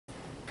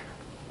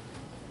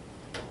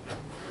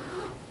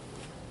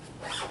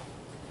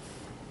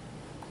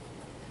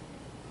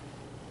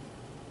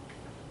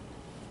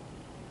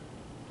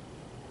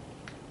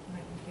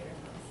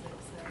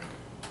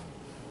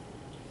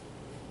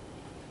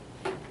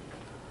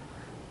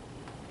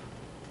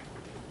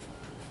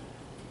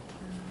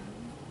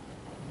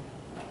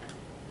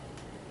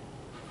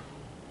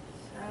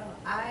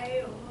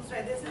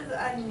sorry, this is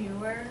a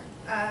newer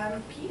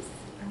piece.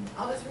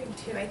 I'll just read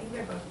two. I think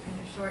they're both kind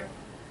of short.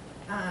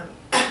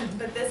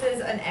 But this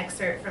is an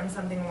excerpt from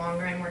something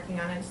longer I'm working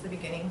on. It's the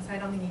beginning, so I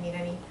don't think you need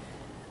any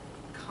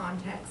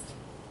context.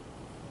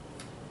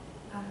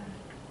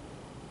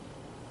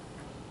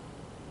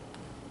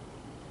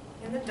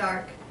 In the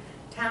dark,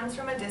 towns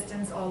from a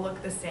distance all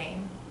look the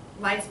same.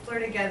 Lights blur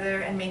together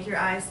and make your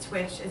eyes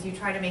twitch as you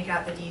try to make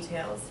out the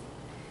details.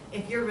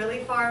 If you're really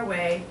far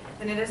away,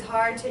 then it is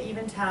hard to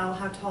even tell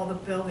how tall the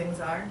buildings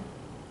are.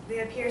 They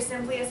appear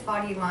simply as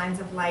foggy lines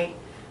of light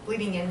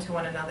bleeding into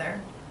one another.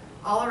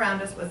 All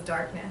around us was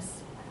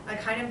darkness, a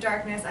kind of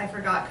darkness I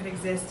forgot could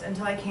exist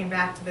until I came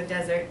back to the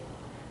desert.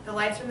 The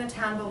lights from the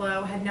town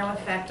below had no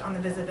effect on the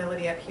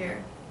visibility up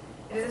here.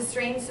 It is a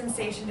strange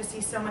sensation to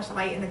see so much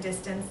light in the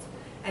distance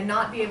and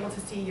not be able to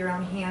see your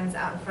own hands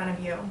out in front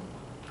of you.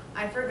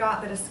 I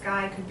forgot that a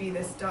sky could be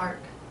this dark.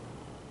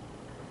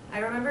 I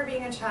remember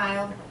being a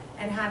child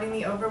and having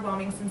the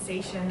overwhelming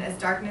sensation as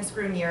darkness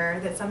grew nearer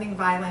that something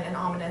violent and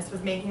ominous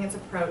was making its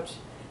approach,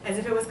 as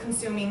if it was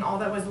consuming all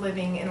that was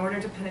living in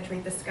order to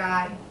penetrate the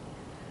sky.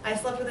 I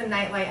slept with a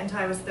nightlight until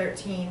I was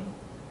 13.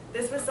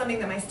 This was something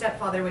that my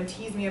stepfather would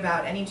tease me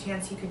about any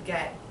chance he could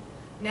get.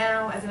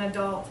 Now, as an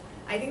adult,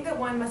 I think that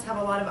one must have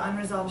a lot of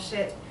unresolved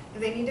shit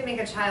if they need to make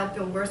a child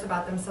feel worse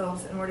about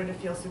themselves in order to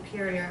feel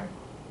superior.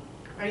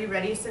 "Are you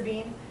ready,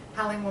 Sabine?"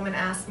 Howling Woman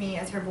asked me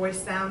as her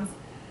voice sounds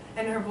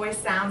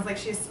like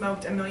she has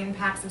smoked 1,000,000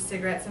 packs of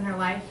cigarettes in her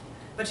life,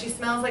 but she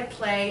smells like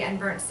clay and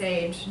burnt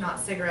sage, not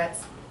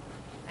cigarettes.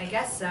 I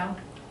guess so.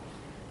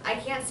 I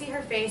can't see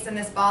her face and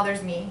this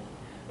bothers me.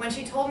 When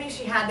she told me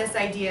she had this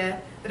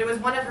idea, that it was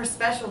one of her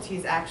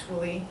specialties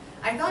actually,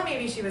 I thought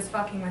maybe she was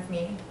fucking with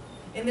me.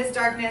 In this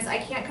darkness, I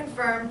can't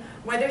confirm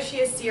whether she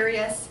is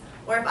serious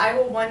or if I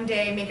will one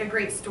day make a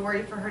great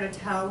story for her to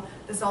tell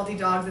the salty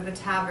dogs at the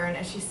tavern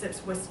as she sips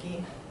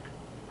whiskey.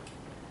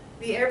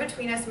 The air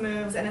between us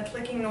moves, and a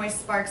clicking noise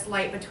sparks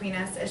light between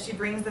us as she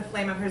brings the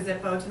flame of her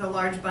Zippo to the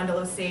large bundle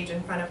of sage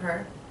in front of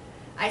her.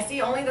 I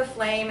see only the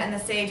flame and the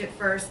sage at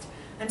first,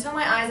 until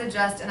my eyes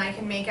adjust and I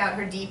can make out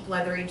her deep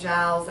leathery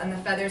jowls and the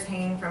feathers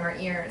hanging from her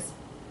ears.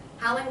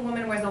 Howling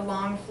Woman wears a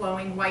long,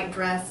 flowing white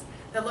dress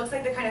that looks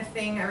like the kind of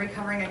thing a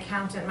recovering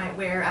accountant might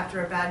wear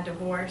after a bad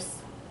divorce.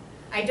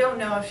 I don't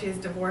know if she is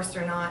divorced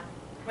or not.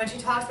 When she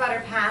talks about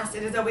her past,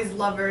 it is always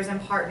lovers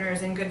and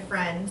partners and good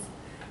friends.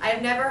 I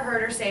have never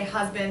heard her say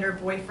husband or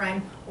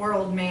boyfriend or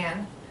old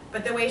man,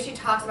 but the way she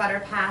talks about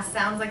her past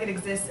sounds like it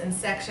exists in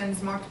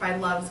sections marked by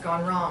loves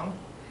gone wrong.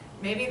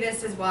 Maybe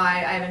this is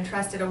why I have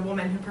entrusted a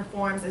woman who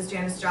performs as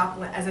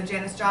a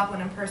Janis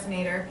Joplin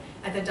impersonator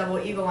at the Double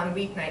Eagle on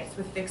weeknights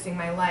with fixing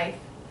my life.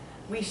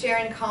 We share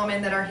in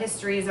common that our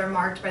histories are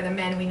marked by the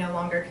men we no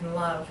longer can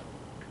love.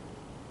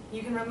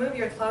 "You can remove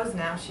your clothes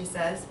now," she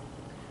says.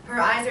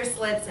 Her eyes are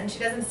slits, and she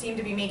doesn't seem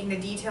to be making the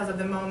details of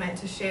the moment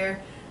to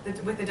share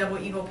with the Double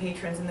Eagle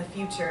patrons in the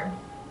future.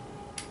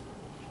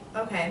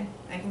 Okay,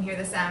 I can hear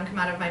the sound come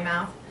out of my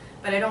mouth,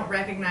 but I don't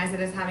recognize it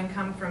as having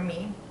come from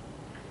me.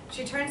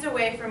 She turns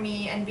away from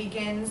me and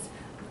begins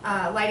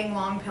lighting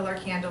long pillar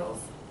candles.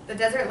 The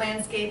desert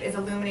landscape is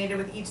illuminated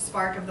with each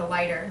spark of the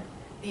lighter.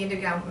 The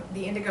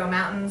indigo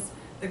mountains,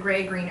 the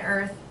gray-green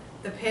earth,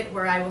 the pit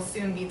where I will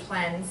soon be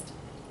cleansed.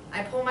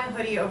 I pull my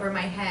hoodie over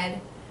my head.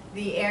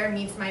 The air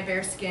meets my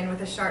bare skin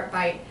with a sharp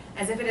bite,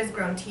 as if it has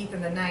grown teeth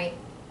in the night.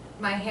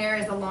 My hair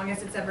is the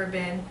longest it's ever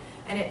been,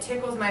 and it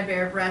tickles my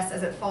bare breast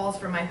as it falls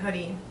from my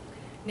hoodie.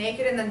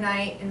 Naked in the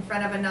night, in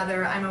front of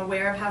another, I'm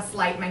aware of how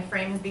slight my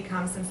frame has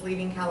become since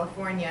leaving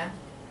California.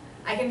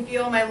 I can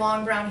feel my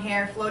long brown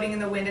hair floating in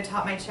the wind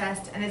atop my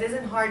chest, and it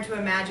isn't hard to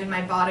imagine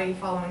my body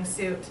following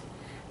suit.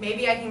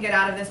 Maybe I can get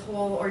out of this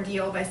whole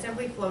ordeal by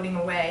simply floating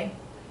away.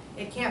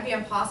 It can't be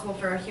impossible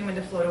for a human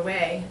to float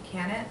away,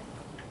 can it?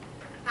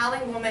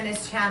 Howling Woman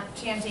is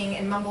chanting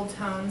in mumbled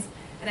tones,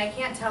 and I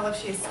can't tell if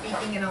she is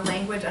speaking in a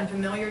language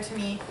unfamiliar to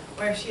me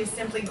or if she is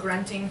simply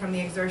grunting from the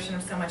exertion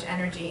of so much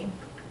energy.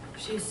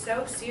 She is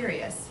so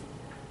serious.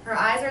 Her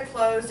eyes are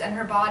closed and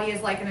her body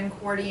is like an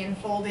accordion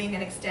folding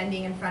and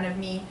extending in front of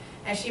me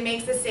as she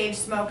makes the sage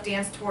smoke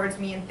dance towards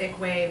me in thick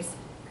waves.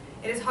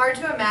 It is hard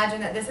to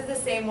imagine that this is the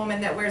same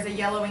woman that wears a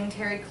yellowing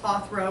terry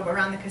cloth robe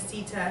around the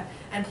casita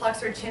and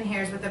plucks her chin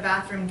hairs with the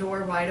bathroom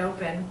door wide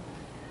open.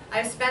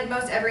 I've spent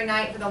most every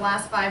night for the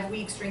last 5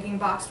 weeks drinking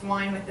boxed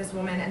wine with this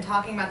woman and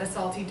talking about the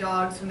salty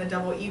dogs from the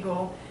Double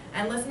Eagle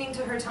and listening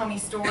to her tell me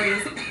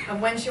stories of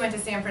when she went to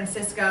San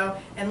Francisco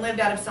and lived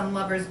out of some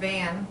lover's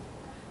van.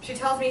 She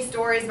tells me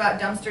stories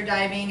about dumpster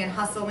diving and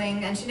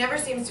hustling, and she never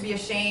seems to be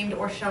ashamed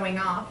or showing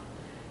off.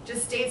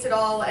 Just states it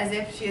all as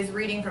if she is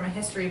reading from a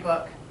history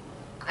book.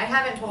 I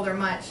haven't told her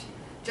much,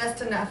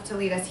 just enough to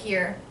lead us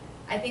here.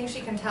 I think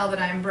she can tell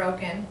that I am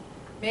broken.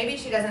 Maybe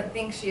she doesn't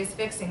think she is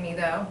fixing me,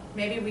 though.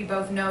 Maybe we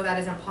both know that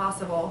is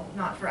impossible,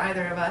 not for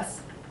either of us.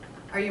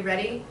 "Are you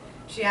ready?"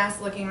 she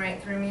asks, looking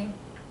right through me.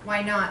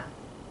 "Why not?"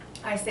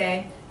 I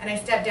say, and I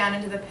step down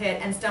into the pit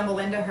and stumble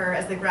into her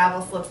as the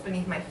gravel slips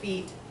beneath my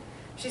feet.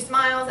 She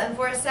smiles, and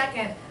for a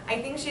second,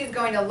 I think she is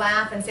going to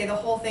laugh and say the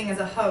whole thing is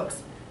a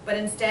hoax, but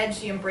instead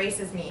she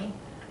embraces me.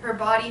 Her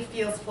body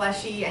feels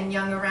fleshy and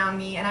young around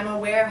me, and I'm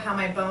aware of how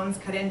my bones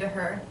cut into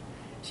her.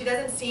 She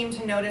doesn't seem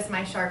to notice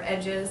my sharp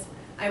edges.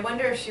 I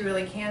wonder if she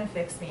really can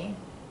fix me.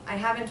 I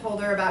haven't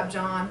told her about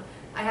John.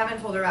 I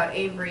haven't told her about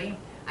Avery.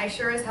 I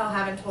sure as hell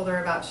haven't told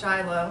her about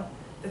Shiloh.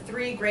 The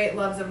three great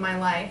loves of my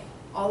life.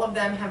 All of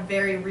them have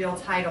very real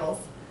titles.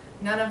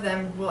 None of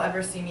them will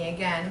ever see me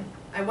again.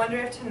 I wonder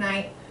if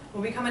tonight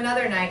will become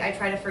another night I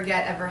try to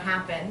forget ever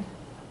happened.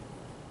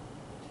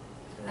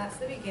 So that's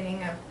the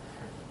beginning of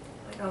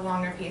like a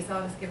longer piece.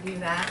 I'll just give you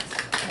that.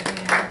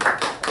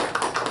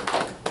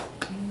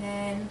 And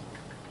then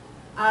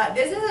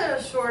this is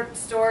a short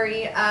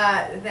story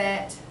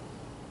that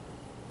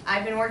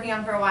I've been working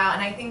on for a while,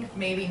 and I think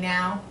maybe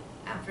now,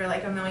 after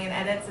like a million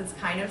edits, it's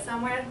kind of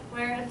somewhere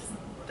where it's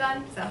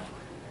done, so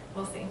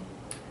we'll see.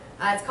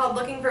 It's called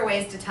Looking for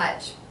Ways to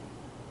Touch.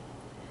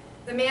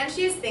 The man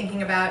she is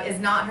thinking about is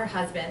not her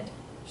husband.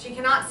 She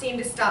cannot seem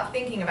to stop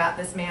thinking about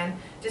this man,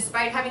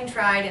 despite having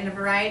tried in a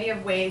variety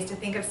of ways to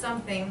think of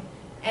something,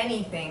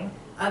 anything,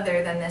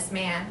 other than this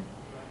man.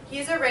 He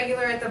is a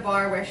regular at the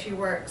bar where she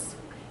works.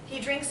 He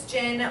drinks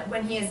gin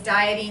when he is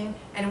dieting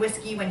and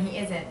whiskey when he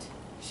isn't.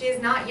 She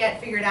has not yet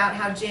figured out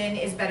how gin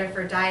is better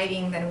for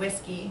dieting than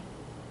whiskey.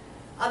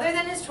 Other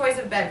than his choice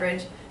of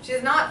beverage, she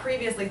has not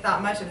previously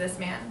thought much of this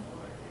man.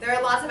 There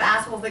are lots of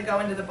assholes that go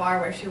into the bar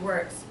where she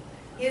works.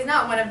 He is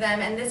not one of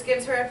them, and this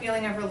gives her a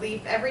feeling of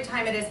relief every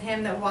time it is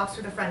him that walks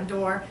through the front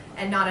door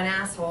and not an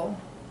asshole.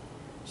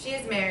 She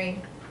is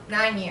married,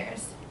 9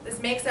 years.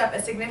 This makes up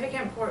a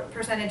significant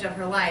percentage of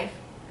her life.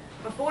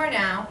 Before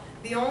now,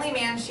 the only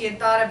man she had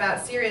thought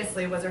about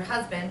seriously was her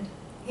husband.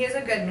 He is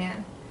a good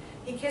man.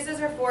 He kisses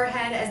her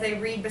forehead as they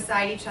read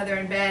beside each other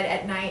in bed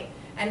at night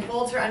and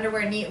folds her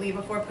underwear neatly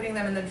before putting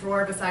them in the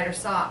drawer beside her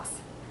socks.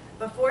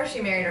 Before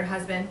she married her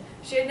husband,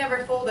 she had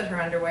never folded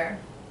her underwear.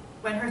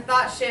 When her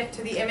thoughts shift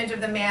to the image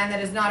of the man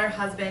that is not her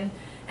husband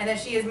and that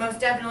she is most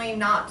definitely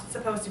not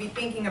supposed to be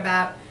thinking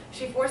about,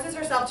 she forces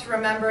herself to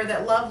remember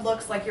that love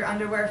looks like your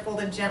underwear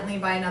folded gently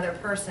by another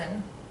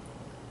person.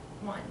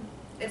 1.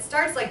 It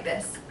starts like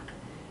this.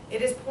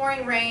 It is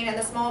pouring rain and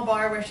the small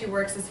bar where she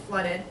works is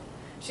flooded.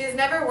 She has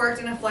never worked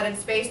in a flooded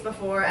space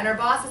before, and her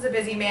boss is a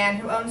busy man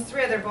who owns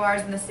 3 other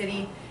bars in the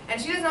city, and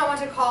she does not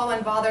want to call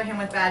and bother him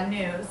with bad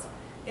news.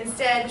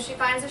 Instead, she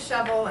finds a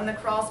shovel in the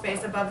crawl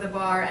space above the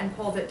bar and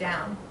pulls it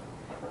down.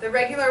 The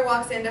regular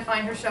walks in to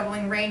find her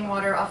shoveling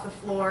rainwater off the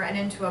floor and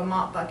into a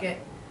mop bucket.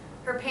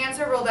 Her pants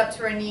are rolled up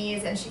to her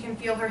knees, and she can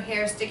feel her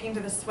hair sticking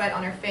to the sweat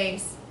on her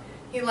face.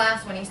 He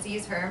laughs when he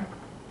sees her.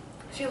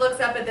 She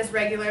looks up at this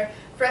regular,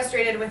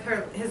 frustrated with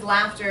his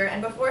laughter,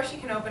 and before she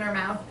can open her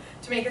mouth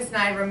to make a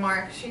snide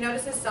remark, she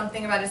notices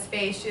something about his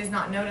face she has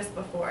not noticed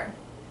before.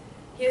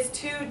 He has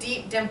 2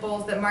 deep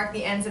dimples that mark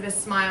the ends of his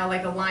smile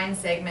like a line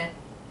segment.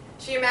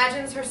 She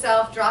imagines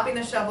herself dropping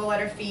the shovel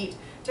at her feet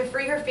to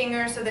free her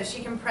fingers so that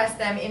she can press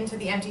them into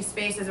the empty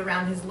spaces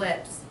around his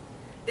lips.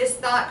 This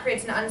thought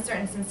creates an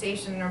uncertain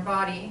sensation in her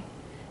body.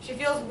 She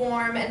feels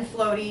warm and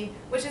floaty,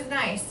 which is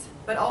nice,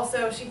 but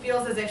also she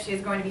feels as if she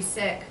is going to be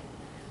sick.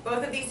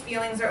 Both of these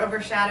feelings are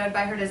overshadowed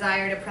by her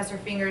desire to press her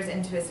fingers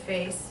into his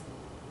face.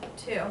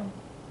 2.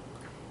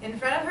 In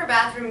front of her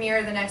bathroom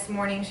mirror the next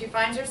morning, she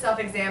finds herself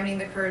examining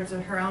the curves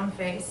of her own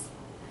face.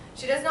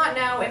 She does not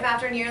know if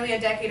after nearly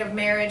a decade of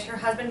marriage, her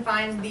husband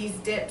finds these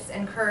dips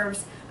and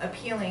curves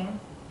appealing.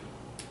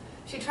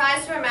 She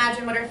tries to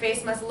imagine what her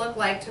face must look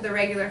like to the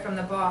regular from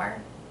the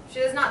bar. She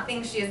does not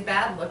think she is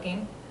bad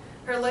looking.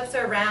 Her lips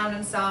are round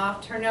and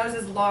soft, her nose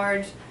is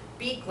large,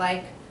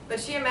 beak-like, but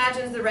she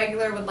imagines the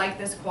regular would like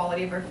this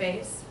quality of her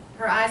face.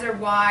 Her eyes are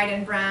wide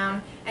and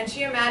brown, and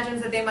she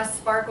imagines that they must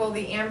sparkle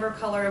the amber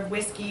color of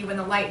whiskey when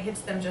the light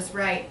hits them just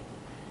right.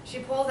 She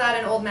pulls out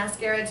an old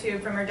mascara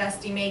tube from her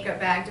dusty makeup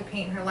bag to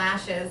paint her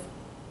lashes.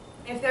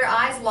 If their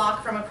eyes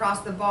lock from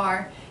across the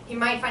bar, he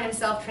might find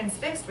himself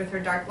transfixed with her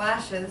dark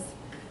lashes.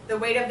 The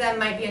weight of them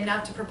might be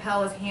enough to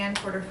propel his hand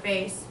toward her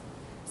face.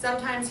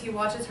 Sometimes he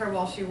watches her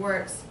while she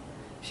works.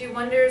 She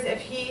wonders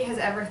if he has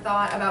ever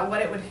thought about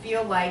what it would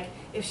feel like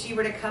if she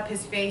were to cup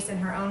his face in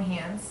her own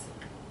hands.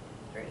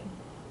 3.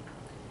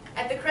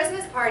 At the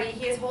Christmas party,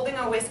 he is holding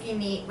a whiskey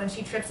neat when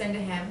she trips into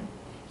him.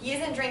 He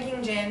isn't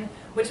drinking gin,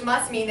 which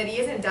must mean that he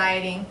isn't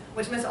dieting,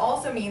 which must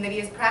also mean that he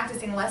is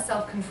practicing less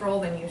self-control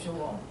than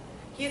usual.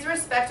 He is a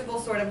respectable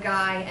sort of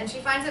guy, and she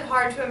finds it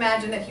hard to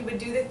imagine that he would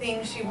do the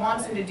things she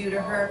wants him to do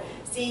to her,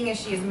 seeing as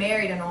she is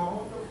married and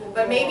all.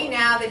 But maybe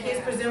now that he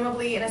is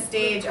presumably in a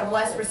stage of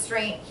less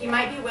restraint, he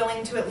might be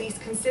willing to at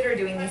least consider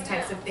doing these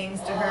types of things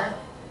to her.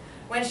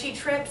 When she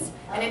trips,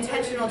 an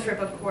intentional trip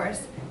of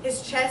course,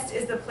 his chest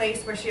is the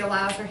place where she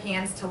allows her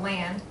hands to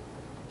land.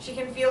 She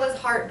can feel his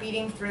heart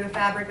beating through the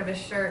fabric of his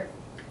shirt.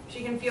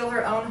 She can feel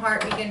her own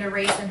heart begin to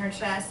race in her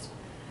chest.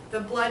 The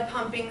blood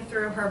pumping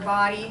through her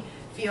body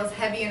feels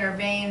heavy in her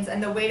veins,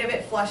 and the weight of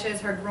it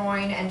flushes her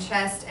groin and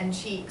chest and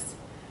cheeks.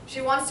 She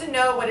wants to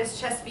know what his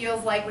chest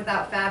feels like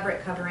without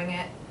fabric covering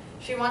it.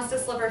 She wants to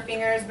slip her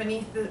fingers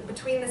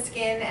between the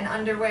skin and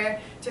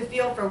underwear to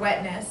feel for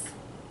wetness.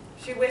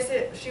 She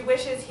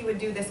wishes he would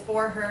do this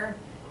for her.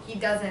 He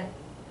doesn't.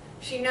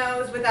 She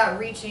knows without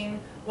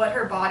reaching what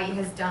her body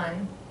has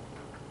done.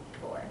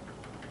 4.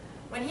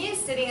 When he is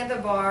sitting at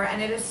the bar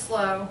and it is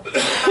slow, she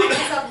finds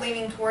herself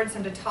leaning towards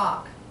him to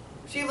talk.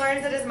 She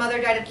learns that his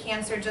mother died of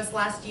cancer just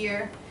last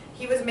year.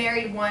 He was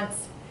married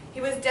once. He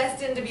was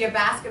destined to be a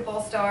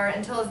basketball star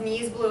until his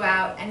knees blew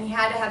out and he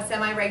had to have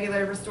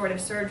semi-regular restorative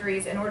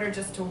surgeries in order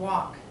just to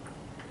walk.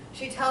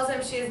 She tells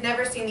him she has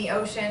never seen the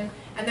ocean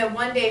and that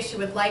one day she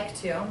would like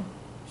to.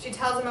 She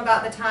tells him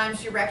about the time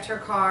she wrecked her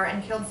car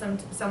and killed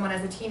someone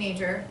as a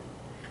teenager.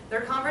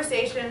 Their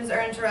conversations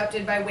are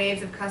interrupted by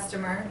waves of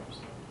customers.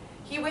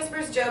 He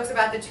whispers jokes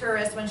about the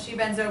tourist when she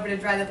bends over to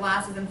dry the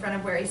glasses in front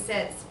of where he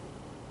sits.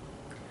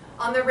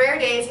 On the rare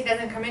days he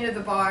doesn't come into the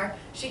bar,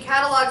 she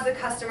catalogs the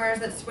customers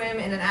that swim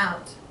in and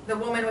out. The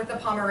woman with the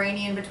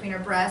Pomeranian between her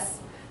breasts,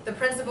 the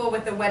principal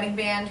with the wedding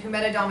band who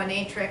met a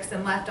dominatrix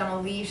and left on a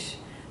leash,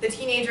 the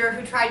teenager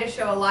who tried to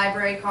show a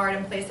library card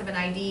in place of an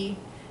ID.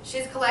 She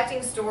is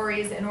collecting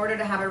stories in order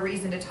to have a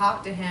reason to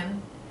talk to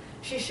him.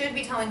 She should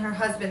be telling her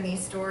husband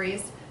these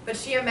stories, but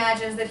she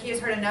imagines that he has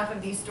heard enough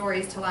of these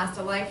stories to last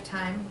a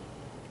lifetime.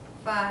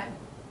 5.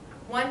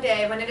 One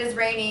day, when it is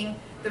raining,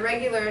 the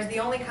regular is the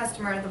only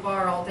customer at the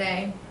bar all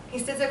day. He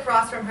sits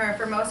across from her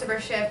for most of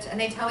her shift, and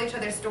they tell each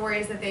other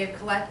stories that they have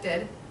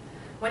collected.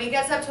 When he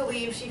gets up to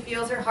leave, she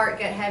feels her heart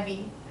get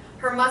heavy.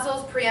 Her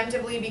muscles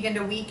preemptively begin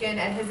to weaken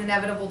at his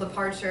inevitable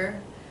departure.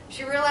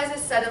 She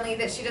realizes suddenly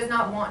that she does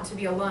not want to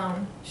be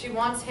alone. She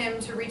wants him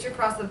to reach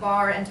across the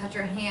bar and touch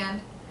her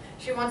hand.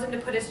 She wants him to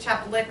put his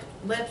chapped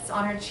lips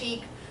on her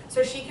cheek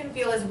so she can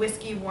feel his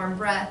whiskey-warm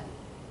breath.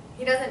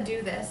 He doesn't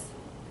do this.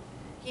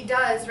 He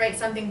does write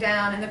something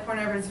down in the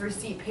corner of his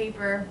receipt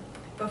paper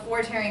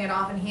before tearing it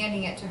off and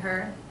handing it to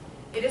her.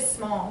 It is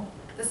small,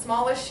 the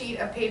smallest sheet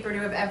of paper to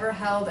have ever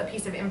held a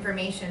piece of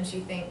information,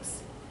 she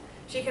thinks.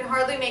 She can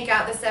hardly make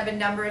out the 7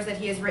 numbers that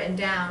he has written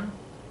down.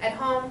 At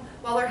home,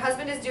 while her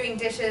husband is doing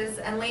dishes,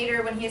 and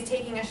later when he is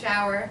taking a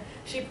shower,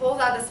 she pulls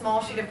out the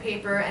small sheet of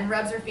paper and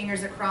rubs her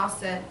fingers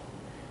across it.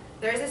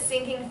 There is a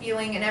sinking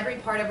feeling in every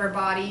part of her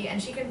body,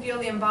 and she can feel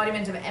the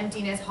embodiment of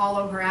emptiness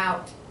hollow her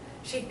out.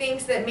 She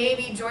thinks that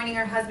maybe joining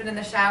her husband in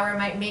the shower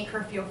might make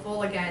her feel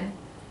full again.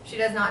 She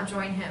does not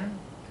join him.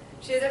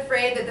 She is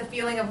afraid that the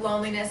feeling of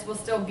loneliness will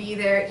still be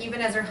there even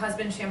as her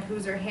husband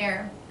shampoos her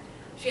hair.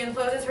 She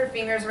encloses her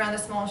fingers around the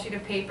small sheet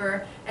of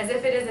paper as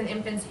if it is an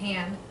infant's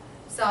hand,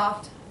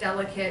 soft,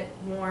 delicate,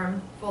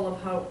 warm, full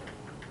of hope.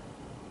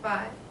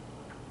 5.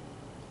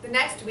 The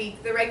next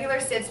week, the regular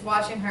sits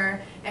watching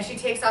her as she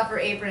takes off her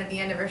apron at the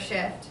end of her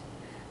shift.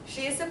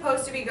 She is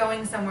supposed to be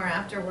going somewhere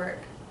after work.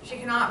 She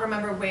cannot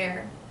remember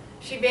where.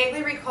 She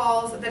vaguely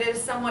recalls that it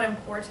is somewhat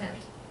important.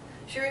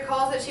 She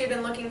recalls that she had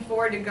been looking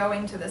forward to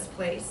going to this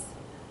place.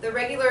 The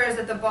regular is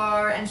at the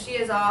bar and she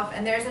is off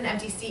and there's an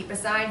empty seat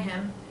beside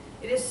him.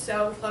 It is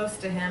so close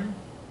to him.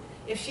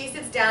 If she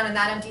sits down in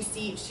that empty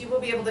seat, she will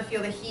be able to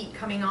feel the heat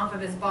coming off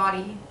of his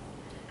body.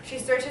 She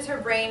searches her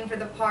brain for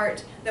the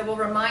part that will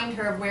remind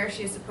her of where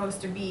she is supposed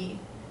to be.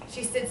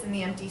 She sits in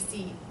the empty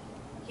seat.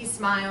 He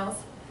smiles.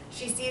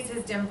 She sees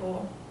his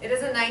dimple. It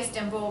is a nice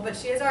dimple, but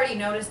she has already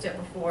noticed it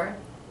before.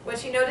 What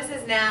she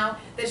notices now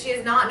that she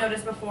has not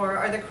noticed before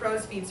are the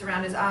crow's feet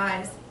around his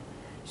eyes.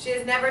 She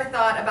has never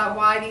thought about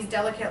why these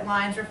delicate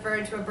lines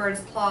referred to a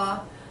bird's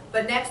claw,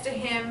 but next to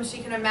him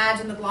she can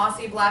imagine the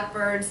glossy black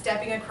bird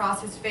stepping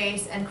across his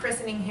face and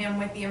christening him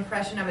with the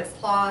impression of its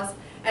claws,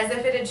 as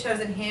if it had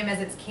chosen him as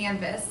its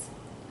canvas.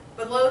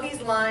 Below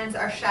these lines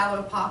are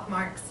shallow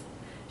pockmarks.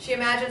 She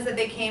imagines that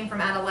they came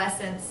from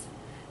adolescence.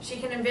 She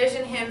can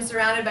envision him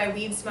surrounded by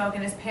weed smoke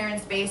in his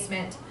parents'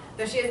 basement,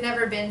 though she has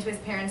never been to his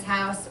parents'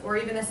 house or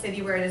even the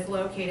city where it is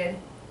located.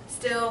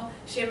 Still,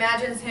 she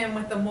imagines him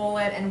with the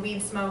mullet and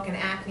weed smoke and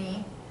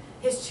acne,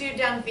 his chewed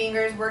down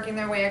fingers working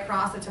their way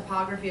across the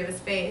topography of his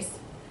face.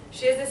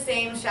 She has the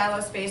same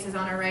shallow spaces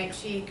on her right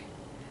cheek.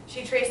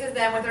 She traces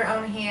them with her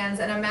own hands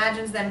and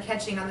imagines them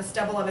catching on the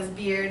stubble of his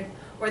beard,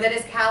 or that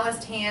his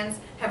calloused hands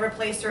have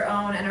replaced her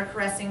own and are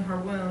caressing her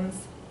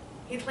wounds.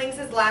 He clinks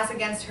his glass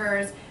against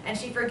hers, and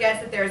she forgets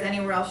that there is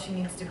anywhere else she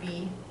needs to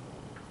be.